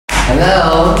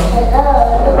Hello.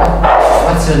 Hello.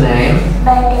 What's your name?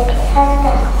 My name is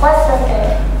Hanna. What's your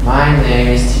name? My name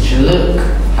is Teacher Luke.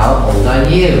 How old are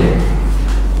you?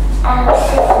 I'm 6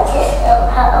 years old.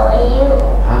 How old are you?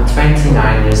 I'm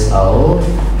 29 years old.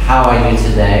 How are you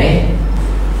today?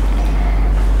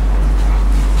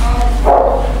 I'm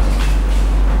good.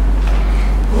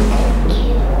 Thank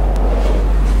you.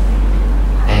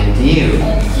 And you?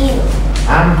 Thank you.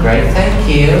 I'm great, thank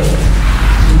you.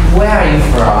 Where are you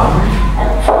from?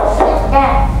 I'm from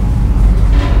Vietnam.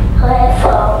 Where are you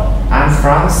from? I'm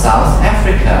from South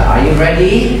Africa. Are you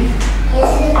ready?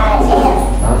 Yes, I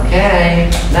am. Okay.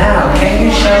 Now, can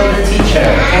you show the teacher?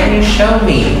 Can you show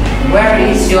me? Where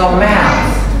is your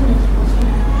mouth?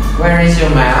 Where is your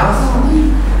mouth?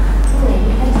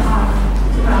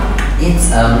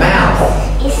 It's a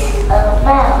mouth. It's a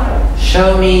mouth.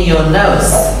 Show me your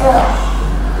nose. No.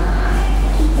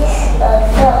 It's a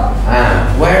nose.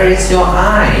 Where is your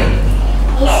eye?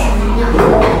 It's an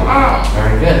eye.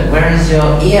 Very good. Where is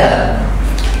your ear?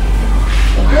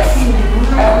 It's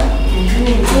a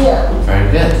ear. Very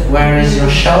good. Where is your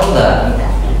shoulder?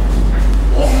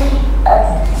 It's a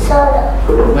shoulder.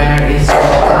 Where is your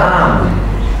arm?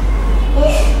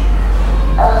 It's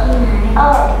an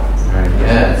arm. Very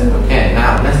good. Okay,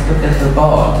 now let's look at the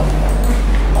board.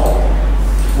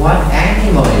 What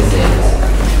animal is it?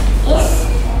 It's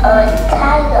a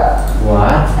tiger.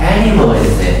 What animal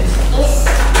is it? It's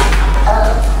a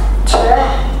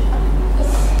giraffe.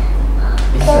 It's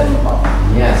Camel.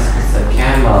 Yes, it's a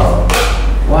camel.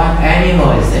 What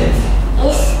animal is it?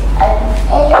 It's an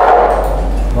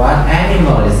elephant. What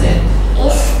animal is it?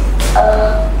 It's a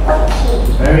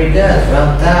monkey. Very good.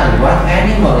 Well done. What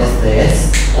animal is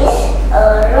this? It's a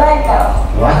rhino.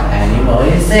 What animal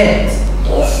is it?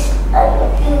 It's a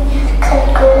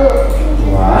kangaroo.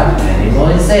 What animal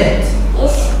is it?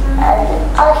 It's an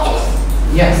ostrich.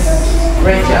 Yes.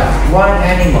 Great job. What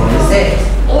animal is it?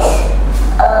 It's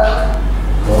a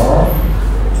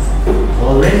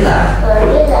Gorilla.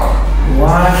 gorilla.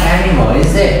 What animal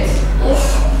is it? It's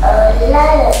a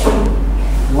lion.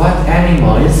 What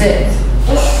animal is it?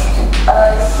 It's a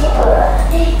zebra.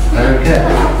 Very good.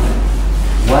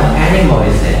 What animal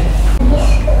is it? It's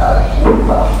a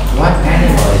hippo. What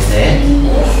animal is it?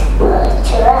 It's a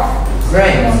giraffe.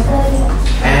 Great.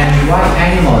 And what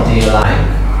animal do you like?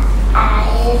 I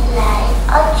like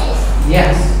ostriches.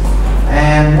 Yes.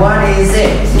 And what is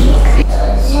it?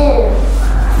 A zoo.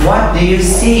 What do you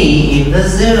see in the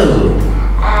zoo?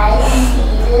 I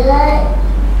see lion.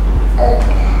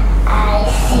 I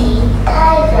see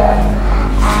tiger.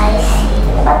 I see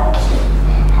monkey.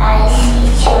 I see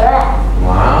giraffe.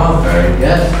 Wow, very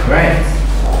good. Great.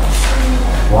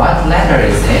 What letter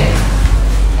is it?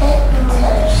 It's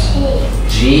a G.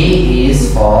 G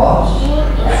is for? G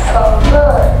is for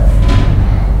bird.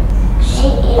 G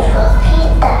is for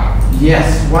cheetah. Yes,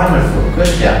 wonderful.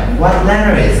 Good job. What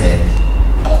letter is it?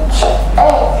 H A.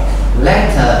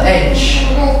 Letter H.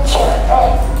 Letter A.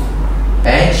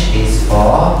 H is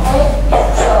for? H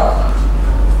for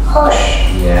horse.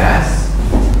 Yes.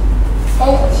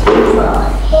 H for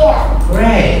hair.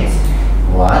 Great.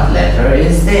 What letter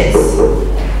is this?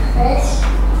 That's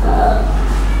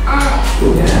I.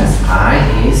 Yes, I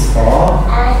is for?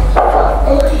 I for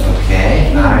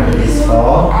Okay, I is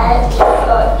for? I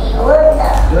for iguana.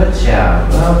 Good job.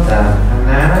 Well done,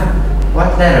 Hannah. What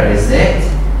letter is it?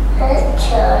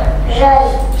 Letter J.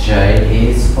 J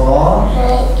is for? J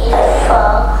is for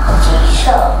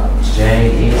jigsaw. J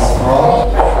is for?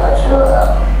 J for ruler.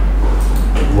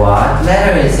 What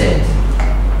letter is it?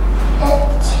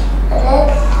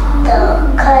 Letter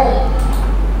K.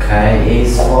 K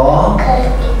is for? K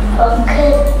is for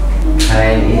kid. K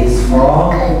is for?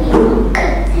 K is for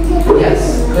kid. Yes,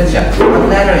 good job. What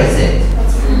letter is it?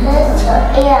 Letter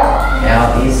L.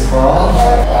 L is for?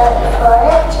 L is for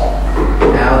letter.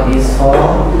 L is for?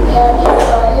 L is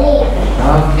for leaf.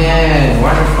 Okay,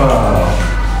 wonderful.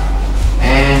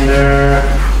 And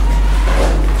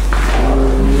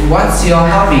what's your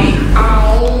hobby? I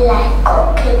like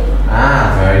cooking.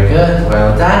 Very good.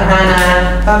 Well done,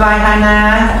 Hannah. Bye-bye, Hannah.